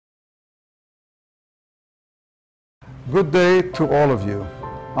Good day to all of you.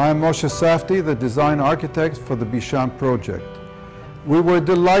 I am Moshe Safdie, the design architect for the Bishan project. We were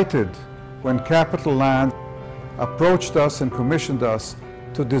delighted when Capitaland approached us and commissioned us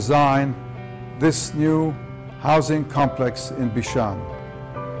to design this new housing complex in Bishan.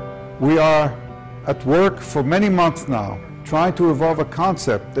 We are at work for many months now, trying to evolve a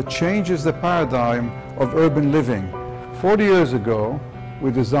concept that changes the paradigm of urban living. 40 years ago, we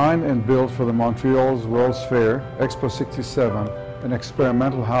designed and built for the Montreal's World's Fair, Expo 67, an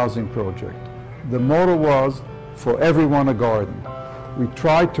experimental housing project. The motto was, for everyone a garden. We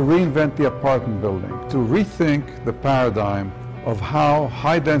tried to reinvent the apartment building, to rethink the paradigm of how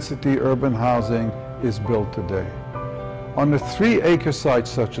high-density urban housing is built today. On a 3-acre site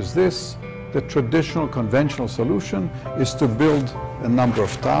such as this, the traditional conventional solution is to build a number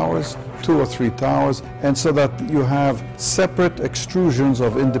of towers, 2 or 3 towers, and so that you have separate extrusions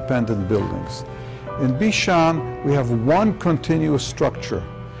of independent buildings. In Bishan, we have one continuous structure.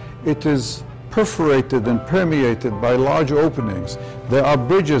 It is perforated and permeated by large openings. There are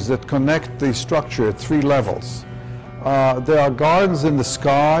bridges that connect the structure at 3 levels. There are gardens in the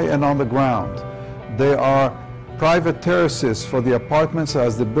sky and on the ground. There are private terraces for the apartments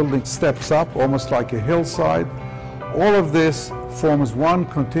as the building steps up, almost like a hillside. All of this forms one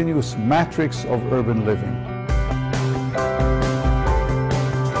continuous matrix of urban living.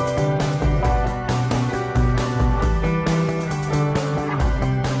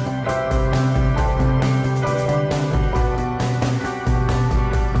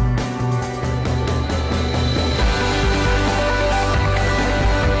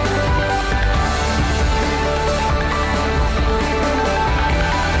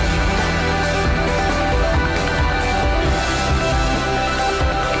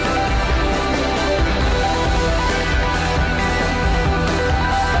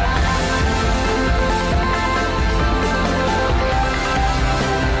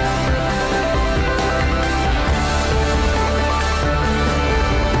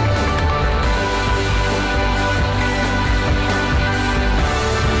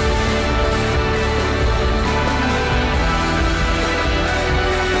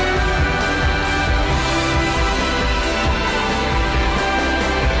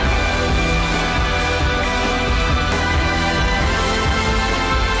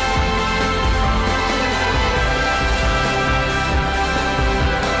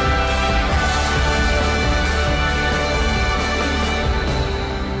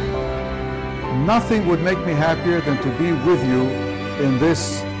 Nothing would make me happier than to be with you in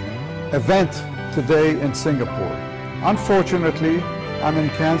this event today in Singapore. Unfortunately, I'm in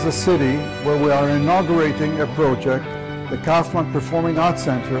Kansas City, where we are inaugurating a project, the Kaufman Performing Arts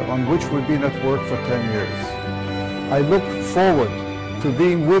Center, on which we've been at work for 10 years. I look forward to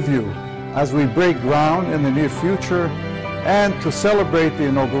being with you as we break ground in the near future and to celebrate the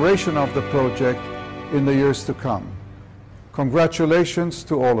inauguration of the project in the years to come. Congratulations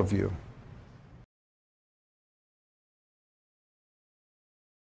to all of you.